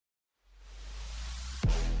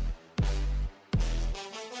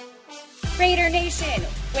Raider Nation,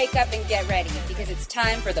 wake up and get ready because it's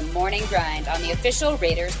time for the morning grind on the official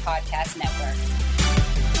Raiders Podcast Network.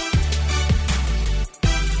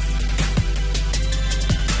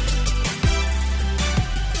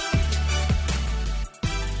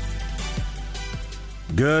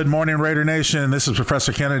 Good morning, Raider Nation. This is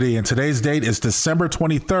Professor Kennedy, and today's date is December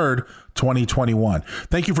 23rd, 2021.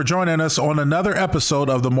 Thank you for joining us on another episode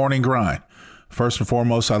of The Morning Grind. First and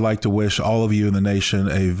foremost, I'd like to wish all of you in the nation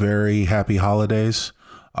a very happy holidays.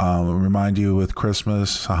 Remind you with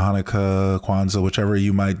Christmas, Hanukkah, Kwanzaa, whichever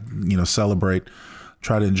you might, celebrate,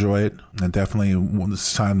 try to enjoy it. And definitely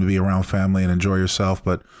it's time to be around family and enjoy yourself.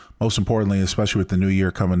 But most importantly, especially with the new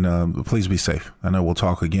year coming, please be safe. I know we'll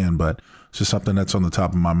talk again, but it's just something that's on the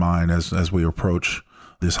top of my mind as we approach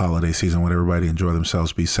this holiday season. I want everybody to enjoy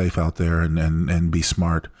themselves, be safe out there, and be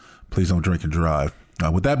smart. Please don't drink and drive.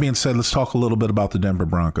 With that being said, let's talk a little bit about the Denver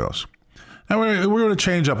Broncos. Now, we're going to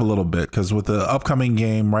change up a little bit because with the upcoming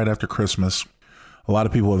game right after Christmas, a lot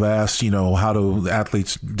of people have asked, how do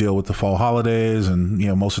athletes deal with the fall holidays? And,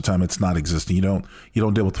 most of the time it's not existing. You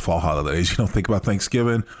don't deal with the fall holidays. You don't think about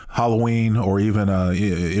Thanksgiving, Halloween, or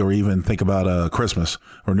even think about Christmas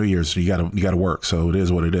or New Year's. You got to work. So it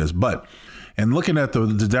is what it is. But and looking at the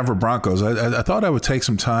Denver Broncos, I thought I would take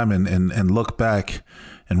some time and look back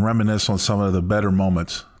and reminisce on some of the better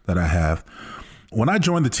moments that I have. When I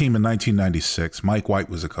joined the team in 1996, Mike White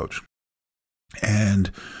was the coach.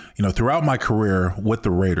 And, throughout my career with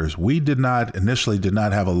the Raiders, we initially did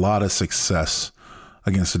not have a lot of success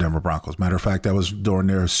against the Denver Broncos. Matter of fact, that was during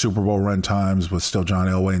their Super Bowl run times with still John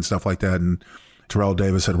Elway and stuff like that. And Terrell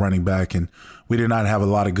Davis at running back. And we did not have a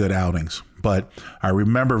lot of good outings. But I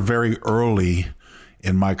remember very early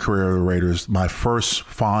in my career with the Raiders, my first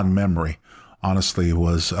fond memory, honestly,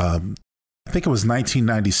 was I think it was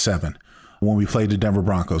 1997 when we played the Denver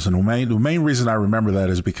Broncos. And the main reason I remember that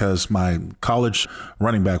is because my college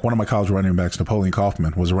running back, one of my college running backs, Napoleon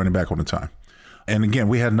Kaufman, was a running back on the time. And again,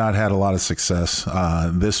 we had not had a lot of success.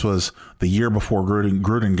 This was the year before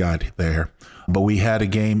Gruden got there. But we had a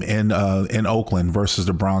game in Oakland versus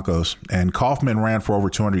the Broncos, and Kaufman ran for over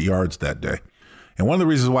 200 yards that day. And one of the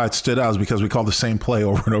reasons why it stood out is because we called the same play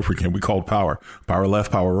over and over again. We called power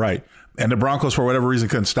left, power right. And the Broncos, for whatever reason,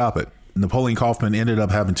 couldn't stop it. Napoleon Kaufman ended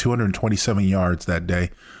up having 227 yards that day.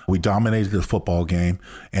 We dominated the football game,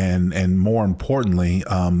 and more importantly,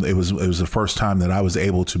 it was the first time that I was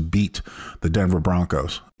able to beat the Denver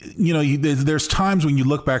Broncos. There's times when you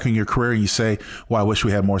look back in your career and you say, well, I wish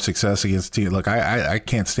we had more success against the team. Look, I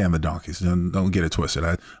can't stand the Donkeys. Don't get it twisted.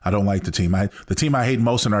 I don't like the team. The team I hate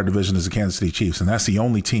most in our division is the Kansas City Chiefs, and that's the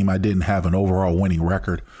only team I didn't have an overall winning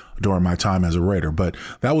record during my time as a Raider. But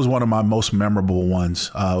that was one of my most memorable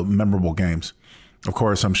games. Of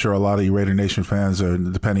course, I'm sure a lot of you Raider Nation fans,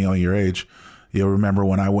 depending on your age, you'll remember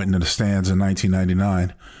when I went into the stands in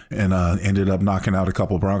 1999 and ended up knocking out a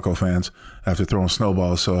couple of Bronco fans after throwing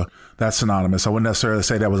snowballs. So that's synonymous. I wouldn't necessarily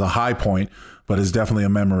say that was a high point, but it's definitely a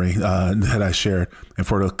memory that I shared. And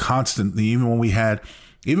for the constant, even when we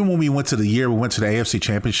went to the AFC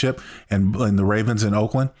Championship and the Ravens in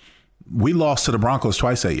Oakland, we lost to the Broncos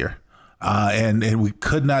twice that year. And we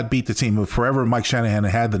could not beat the team. But forever, Mike Shanahan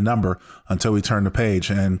had the number until we turned the page.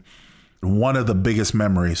 And one of the biggest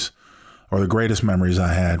memories, or the greatest memories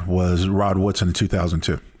I had, was Rod Woodson in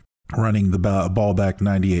 2002, running the ball back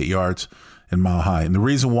 98 yards in Mile High. And the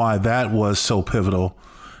reason why that was so pivotal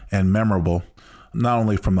and memorable, not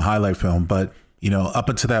only from the highlight film, but, up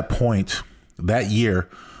until that point, that year,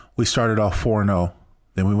 we started off 4-0.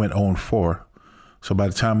 Then we went 0-4. So by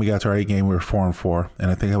the time we got to our 8th game, we were 4-4.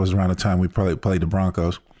 And I think that was around the time we probably played the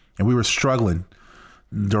Broncos. And we were struggling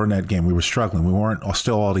during that game. We were struggling. We weren't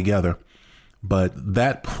still all together. But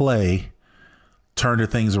that play turned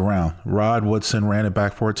things around. Rod Woodson ran it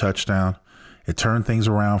back for a touchdown. It turned things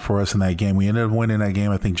around for us in that game. We ended up winning that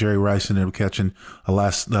game. I think Jerry Rice ended up catching a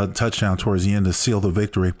last touchdown towards the end to seal the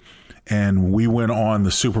victory. And we went on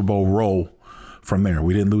the Super Bowl roll from there.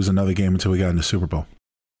 We didn't lose another game until we got in the Super Bowl.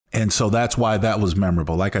 And so that's why that was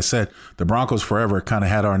memorable. Like I said, the Broncos forever kind of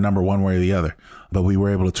had our number one way or the other, but we were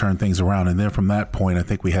able to turn things around. And then from that point, I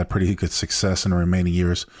think we had pretty good success in the remaining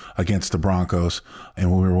years against the Broncos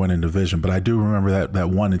and when we were winning division. But I do remember that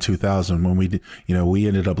one in 2000 when we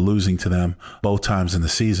ended up losing to them both times in the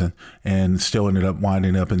season and still ended up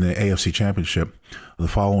winding up in the AFC Championship. The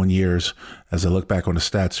following years, as I look back on the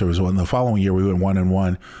stats, there was one. The following year we went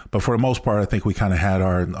 1-1, but for the most part, I think we kind of had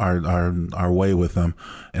our way with them.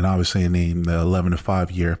 And obviously, in the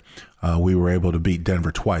 11-5 year, we were able to beat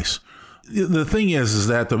Denver twice. The thing is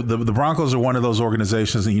that the Broncos are one of those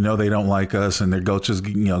organizations that, they don't like us, and their coaches,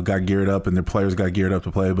 got geared up and their players got geared up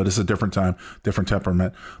to play, but it's a different time, different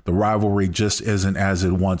temperament. The rivalry just isn't as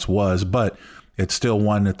it once was, but it's still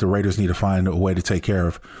one that the Raiders need to find a way to take care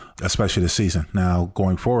of, especially this season. Now,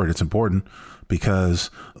 going forward, it's important because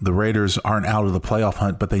the Raiders aren't out of the playoff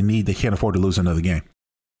hunt, but they can't afford to lose another game.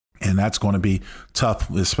 And that's going to be tough,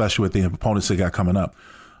 especially with the opponents they got coming up.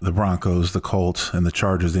 The Broncos, the Colts, and the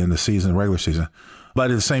Chargers in the season, regular season. But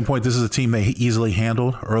at the same point, this is a team they easily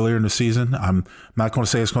handled earlier in the season. I'm not going to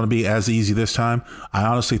say it's going to be as easy this time. I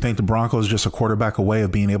honestly think the Broncos are just a quarterback away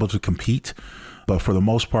of being able to compete. But for the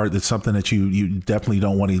most part, it's something that you definitely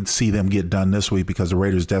don't want to see them get done this week because the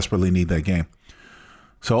Raiders desperately need that game.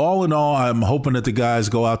 So all in all, I'm hoping that the guys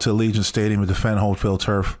go out to Allegiant Stadium and defend home field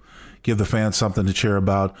turf, give the fans something to cheer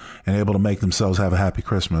about, and able to make themselves have a happy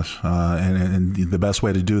Christmas. And the best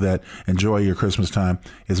way to do that, enjoy your Christmas time,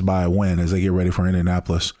 is by a win as they get ready for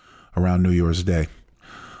Indianapolis around New Year's Day.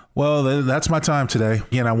 Well, that's my time today.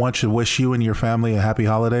 Again, I want to wish you and your family a happy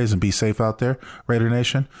holidays and be safe out there, Raider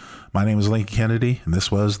Nation. My name is Lincoln Kennedy, and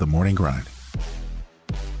this was The Morning Grind.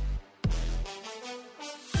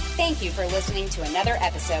 Thank you for listening to another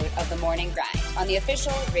episode of The Morning Grind on the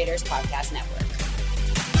official Raiders Podcast Network.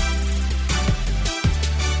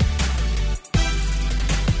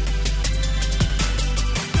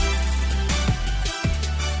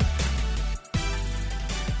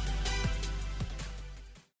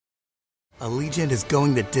 Allegiant is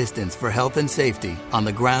going the distance for health and safety on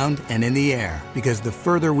the ground and in the air, because the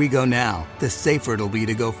further we go now, the safer it'll be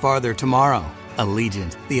to go farther tomorrow.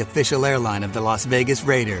 Allegiant, the official airline of the Las Vegas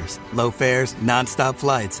Raiders. Low fares, nonstop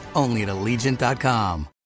flights, only at Allegiant.com.